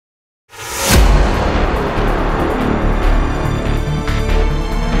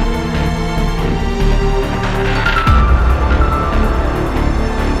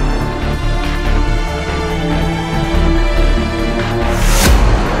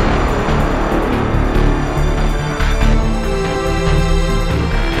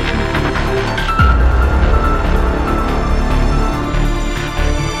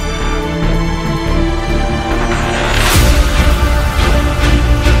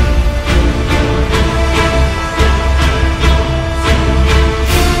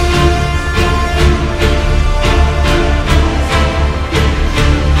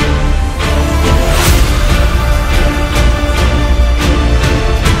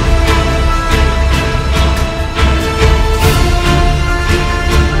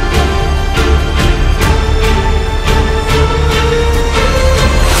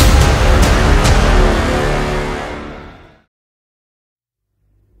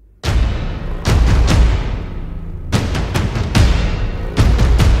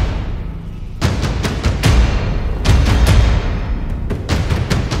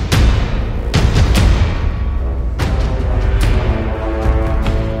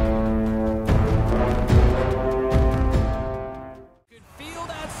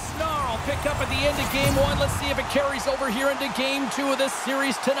series over here into Game 2 of this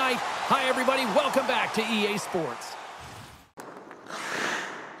series tonight. Hi, everybody. Welcome back to EA Sports.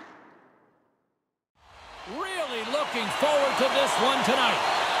 Really looking forward to this one tonight.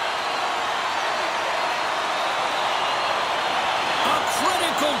 A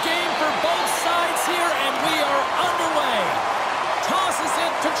critical game for both sides here, and we are underway. Tosses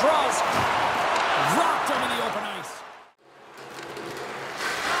it to Trosk. Rocked him in the open ice.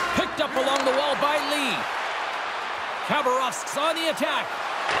 Picked up along the wall by Lee. Khabarovsk's on the attack.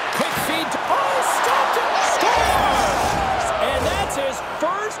 Quick feed. Oh, stopped it! Scores! And that's his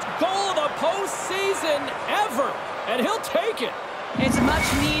first goal of the postseason ever. And he'll take it. It's much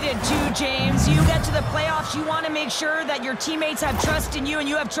needed too, James. You get to the playoffs, you want to make sure that your teammates have trust in you and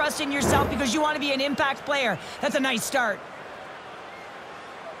you have trust in yourself because you want to be an impact player. That's a nice start.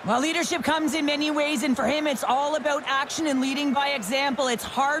 Well, leadership comes in many ways, and for him, it's all about action and leading by example. It's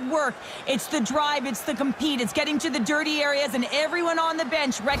hard work. It's the drive. It's the compete. It's getting to the dirty areas, and everyone on the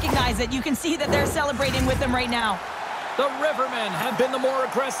bench recognize it. You can see that they're celebrating with him right now. The Rivermen have been the more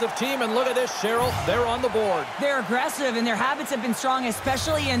aggressive team, and look at this, Cheryl. They're on the board. They're aggressive, and their habits have been strong,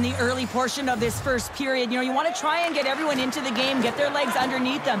 especially in the early portion of this first period. You know, you want to try and get everyone into the game, get their legs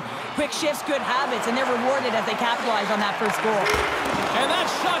underneath them. Quick shifts, good habits, and they're rewarded as they capitalize on that first goal. And that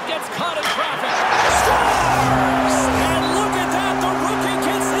shot gets caught in traffic. Scores! And look at that, the rookie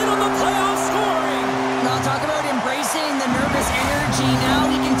gets in on the playoff scoring. Now talk about embracing the nervous energy.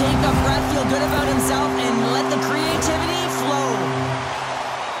 Now he can take a breath, feel good about himself, and let the creativity flow.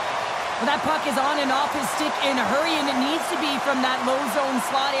 Well, that puck is on and off his stick in a hurry, and it needs to be from that low zone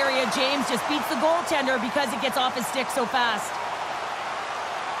slot area. James just beats the goaltender because it gets off his stick so fast.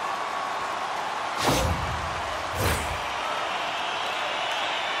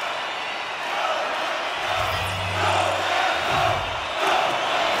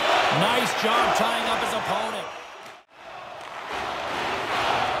 Nice job tying up his opponent.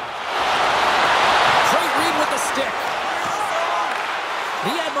 Great read with the stick.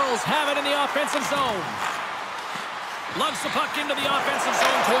 The Admirals have it in the offensive zone. Lugs the puck into the offensive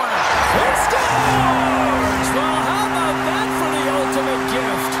zone corner. It scores! Well, how about that for the ultimate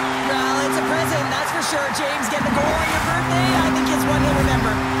gift? Well, it's a present, that's for sure, James. Get the goal on your birthday, I think it's one he'll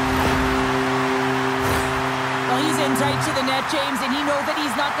remember. Well, he's in tight to the net, James, and he knows that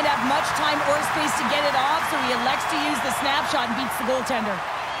he's not going to have much time or space to get it off, so he elects to use the snapshot and beats the goaltender.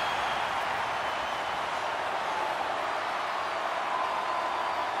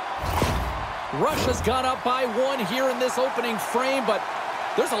 Russia's got up by one here in this opening frame, but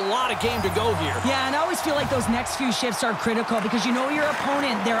there's a lot of game to go here. Yeah, and I always feel like those next few shifts are critical because you know your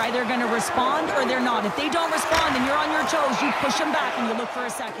opponent, they're either going to respond or they're not. If they don't respond and you're on your toes, you push them back and you look for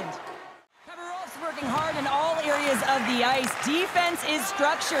a second. Working hard in all areas of the ice. Defense is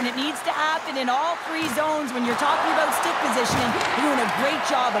structure, and it needs to happen in all three zones. When you're talking about stick positioning, you're doing a great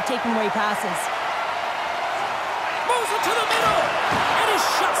job of taking away passes. Moves it to the middle, and he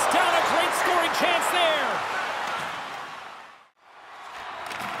shuts down a great scoring chance there.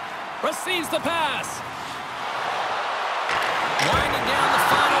 Receives the pass. Winding down the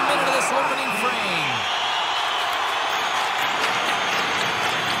final minute of this opening frame.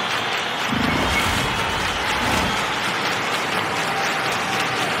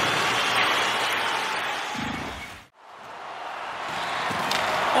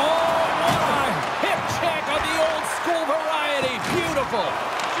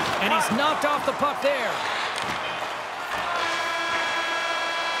 And he's knocked off the puck there.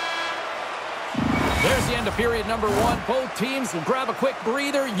 There's the end of period number one. Both teams will grab a quick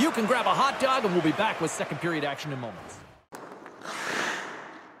breather. You can grab a hot dog, and we'll be back with second period action in moments.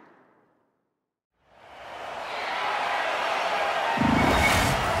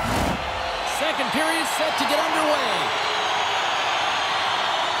 Second period set to get underway.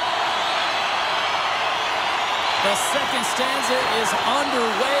 The second stanza is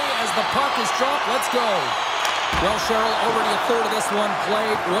underway as the puck is dropped. Let's go. Well, Cheryl, already a third of this one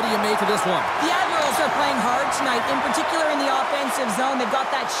played. What do you make of this one? The Admirals are playing hard tonight, in particular in the offensive zone. They've got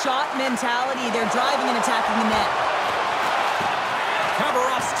that shot mentality. They're driving and attacking the net.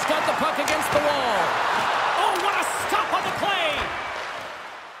 Khabarovsk's got the puck against the wall. Oh, what a stop on the play!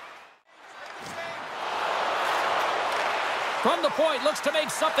 From the point, looks to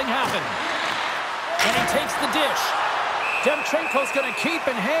make something happen. And he takes the dish. Demchenko's going to keep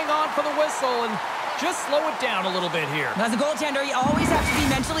and hang on for the whistle and just slow it down a little bit here. As a goaltender, you always have to be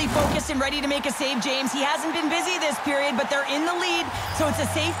mentally focused and ready to make a save, James. He hasn't been busy this period, but they're in the lead, so it's a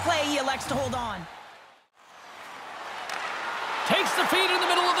safe play. He elects to hold on. Takes the feed in the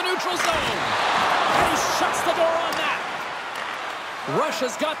middle of the neutral zone. And he shuts the door on that.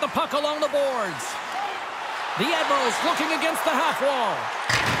 Russia's got the puck along the boards. The Admirals looking against the half wall.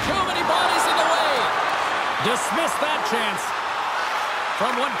 Too many bodies in the way. Dismiss that chance.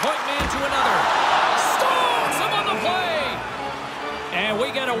 From one point man to another. Stones him on the play. And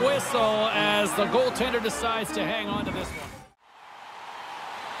we get a whistle as the goaltender decides to hang on to this one.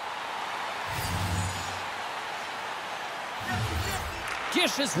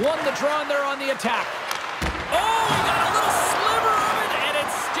 Gish has won the draw, and they're on the attack. Oh, he got a little sliver of it, and it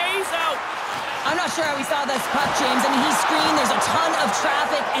stays out. I'm not sure how he saw this puck, James. I mean, he screened, there's a ton of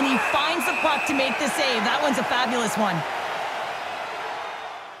traffic, and he finds the puck to make the save. That one's a fabulous one.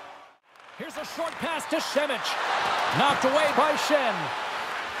 Here's a short pass to Šemić. Knocked away by Shen.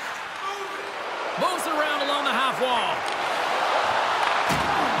 Moves it around along the half wall.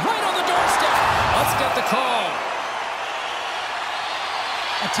 Right on the doorstep. Let's get the call.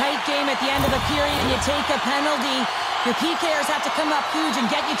 A tight game at the end of the period, and you take a penalty. Your PKers have to come up huge and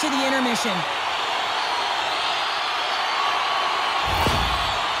get you to the intermission.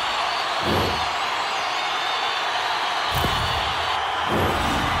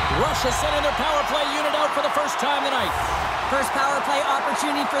 Russia sending their power play unit out for the first time tonight. First power play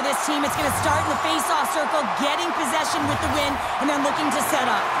opportunity for this team. It's going to start in the face-off circle, getting possession with the win, and then looking to set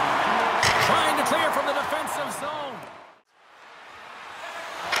up. Trying to clear from the defensive zone.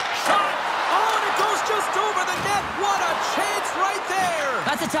 Shot! Oh, and it goes just over the net. What a chance right there!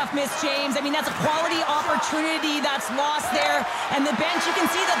 That's a tough miss, James. I mean, that's a quality opportunity that's lost there. And the bench, you can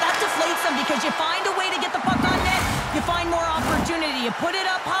see that deflates them because you find a way to get the puck on net, you find more opportunity. You put it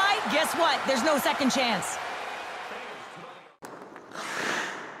up high, guess what? There's no second chance.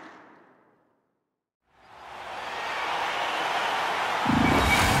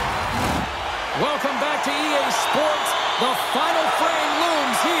 Welcome back to EA Sports. The final frame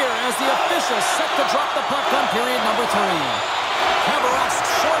looms here as the officials set to drop the puck on period number 3.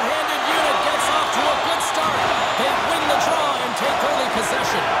 Khabarovsk's shorthanded unit gets off to a good start. They win the draw and take early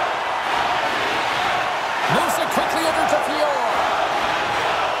possession. Moves it quickly over to Fior.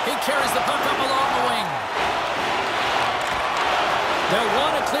 He carries the puck up along the wing. They'll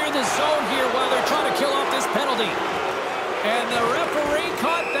want to clear the zone here while they're trying to kill off this penalty. And the referee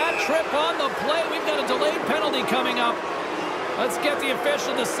caught that trip on the play. We've got a delayed penalty coming up. Let's get the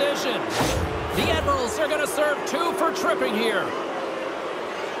official decision. The Admirals are going to serve 2 for tripping here.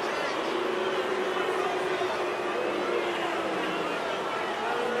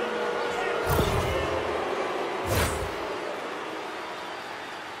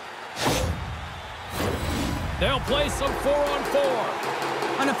 They'll play some 4-on-4.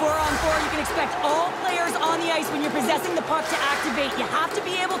 On a 4-on-4, you can expect all players on the ice when you're possessing the puck to activate. You have to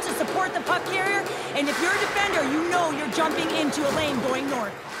be able to support the puck carrier, and if you're a defender, you know you're jumping into a lane going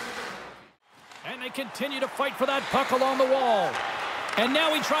north. And they continue to fight for that puck along the wall. And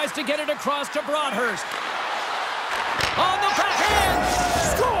now he tries to get it across to Broadhurst. On the backhand,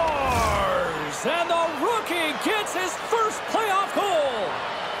 scores! And the rookie gets his first playoff goal.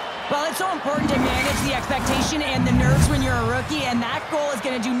 Well, it's so important to manage the expectation and the nerves when you're a rookie, and that goal is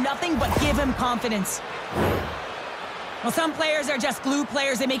going to do nothing but give him confidence. Well, some players are just glue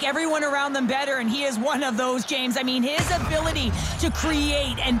players. They make everyone around them better, and he is one of those, James. I mean, his ability to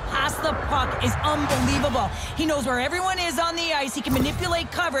create and pass the puck is unbelievable. He knows where everyone is on the ice. He can manipulate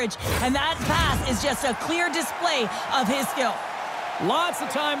coverage, and that pass is just a clear display of his skill. Lots of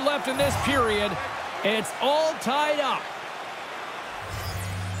time left in this period. It's all tied up.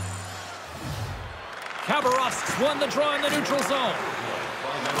 Khabarovsk's won the draw in the neutral zone.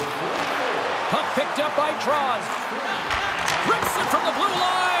 Puck picked up by Troz. Rips it from the blue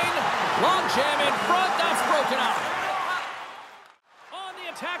line. Long jam in front. That's broken up. On the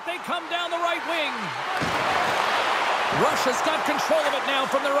attack, they come down the right wing. Russia's got control of it now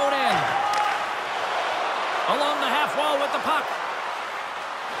from their own end. Along the half wall with the puck.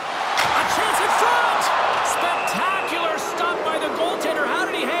 A chance in front. Spectacular stop by the goaltender. How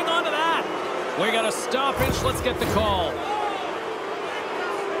did he hang on to that? We got a stoppage. Let's get the call.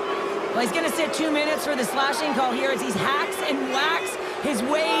 Well, he's going to sit 2 minutes for the slashing call here as he hacks and whacks his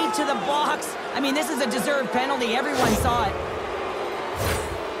way to the box. I mean, this is a deserved penalty. Everyone saw it.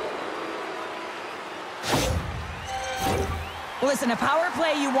 Well, listen, a power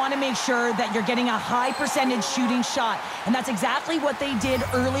play, you want to make sure that you're getting a high percentage shooting shot. And that's exactly what they did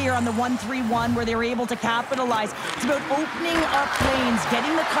earlier on the 1-3-1 where they were able to capitalize. It's about opening up lanes,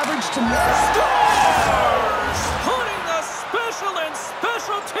 getting the coverage to move. Scores! Putting the special and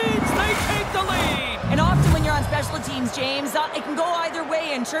special teams, they take the lead. And often when you're on special teams, James, it can go either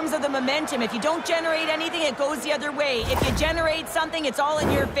way in terms of the momentum. If you don't generate anything, it goes the other way. If you generate something, it's all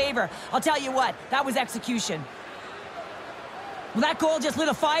in your favor. I'll tell you what, that was execution. Well, that goal just lit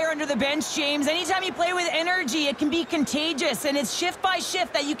a fire under the bench, James. Anytime you play with energy, it can be contagious, and it's shift by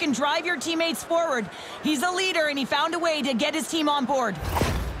shift that you can drive your teammates forward. He's a leader, and he found a way to get his team on board.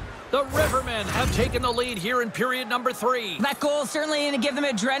 The Rivermen have taken the lead here in period number 3. That goal is certainly going to give them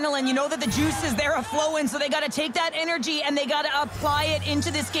adrenaline. You know that the juice is there flowing, so they got to take that energy and they got to apply it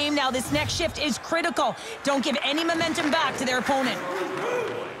into this game now. This next shift is critical. Don't give any momentum back to their opponent.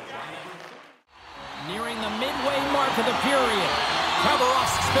 Nearing the midway mark of the period.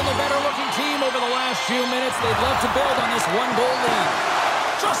 Khabarovsk's been the better-looking team over the last few minutes. They'd love to build on this one-goal lead.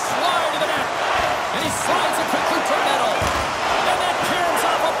 Just slide to the net. And he slides it quickly to Metal. And that caroms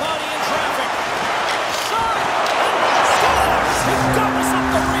off a body in traffic. Shot! And scores! He gobbles up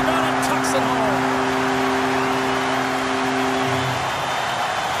the rebound and tucks it home.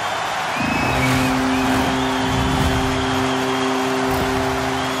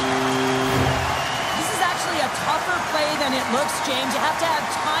 Tougher play than it looks, James. You have to have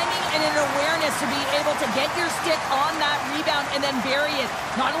timing and an awareness to be able to get your stick on that rebound and then bury it.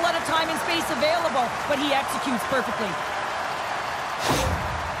 Not a lot of time and space available, but he executes perfectly.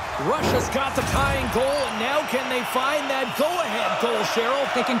 Russia's got the tying goal, and now can they find that go-ahead goal, Cheryl?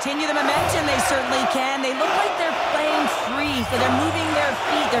 They continue the momentum, they certainly can. They look like they're playing free, so they're moving their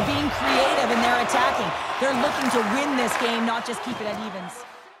feet, they're being creative, and they're attacking. They're looking to win this game, not just keep it at evens.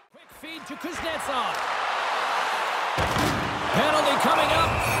 Quick feed to Kuznetsov. Penalty coming up.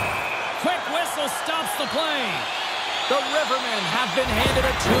 Quick whistle stops the play. The Rivermen have been handed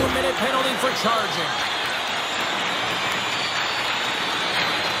a 2-minute penalty for charging.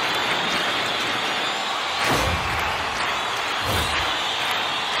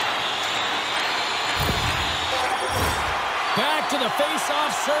 Back to the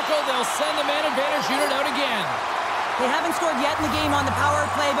face-off circle. They'll send the man advantage unit out again. They haven't scored yet in the game on the power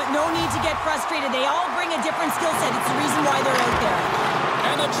play, but no need to get frustrated. They all bring a different skill set. It's the reason why they're out there.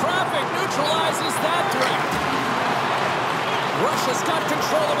 And the traffic neutralizes that threat. Russia's got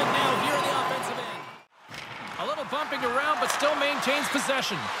control of it now here in the offensive end. A little bumping around, but still maintains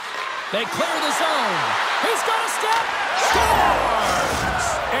possession. They clear the zone. He's got a step. Scores!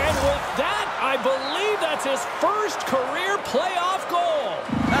 And with that, I believe that's his first career playoff goal.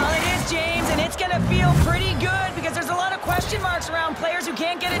 Well, it is, James, and it's going to feel pretty good because there's a lot of question marks around players who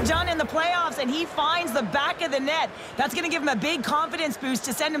can't get it done in the playoffs, and he finds the back of the net. That's going to give him a big confidence boost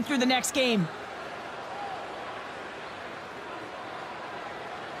to send him through the next game.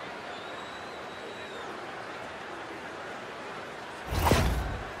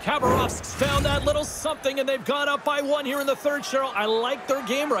 Khabarovsk's found that little something, and they've gone up by 1 here in the third, Cheryl. I like their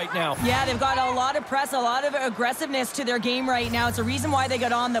game right now. Yeah, they've got a lot of press, a lot of aggressiveness to their game right now. It's a reason why they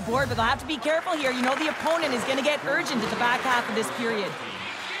got on the board, but they'll have to be careful here. You know the opponent is going to get urgent at the back half of this period.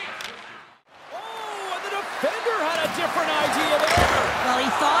 Oh, and the defender had a different idea there. Well, he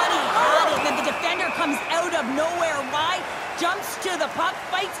thought he had it, and then the defender comes out of nowhere. Why? Jumps to the puck,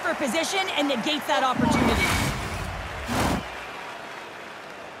 fights for position, and negates that opportunity.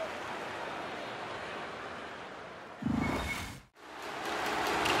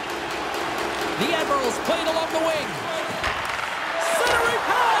 The Admirals played along the wing. Centering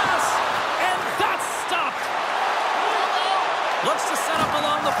pass! And that's stopped. Looks to set up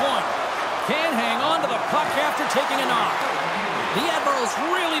along the point. Can't hang on to the puck after taking a knock. The Admirals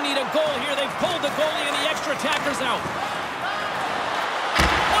really need a goal here. They've pulled the goalie and the extra attackers out.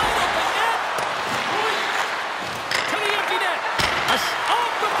 Wide open net! To the empty net.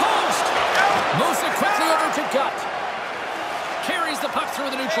 Off the post! Moves it quickly over to Gut. Carries the puck through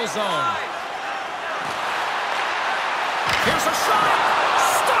the neutral zone. Here's a shot!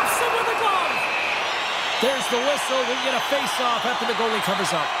 Stops it with a glove! There's the whistle. We get a face-off after the goalie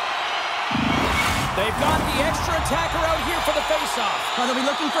covers up. They've got the extra attacker out here for the face-off. Well, they'll be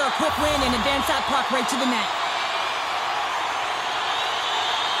looking for a quick win and advance that puck right to the net.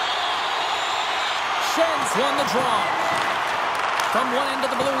 Shen's won the draw. From one end of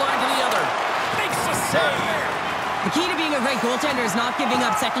the blue line to the other. Makes a save! The key to being a great goaltender is not giving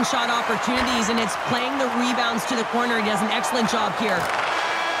up second shot opportunities, and it's playing the rebounds to the corner. He does an excellent job here.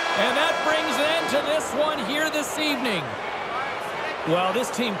 And that brings an end to this one here this evening. Well,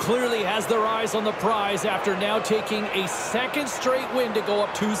 this team clearly has their eyes on the prize after now taking a second straight win to go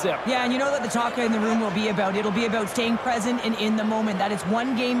up 2-0. Yeah, and you know what the talk in the room will be about. It'll be about staying present and in the moment. That is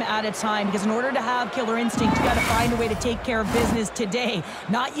one game at a time, because in order to have killer instinct, you got to find a way to take care of business today.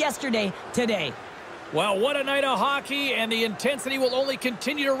 Not yesterday, today. Well, what a night of hockey, and the intensity will only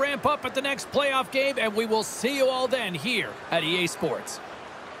continue to ramp up at the next playoff game, and we will see you all then here at EA Sports.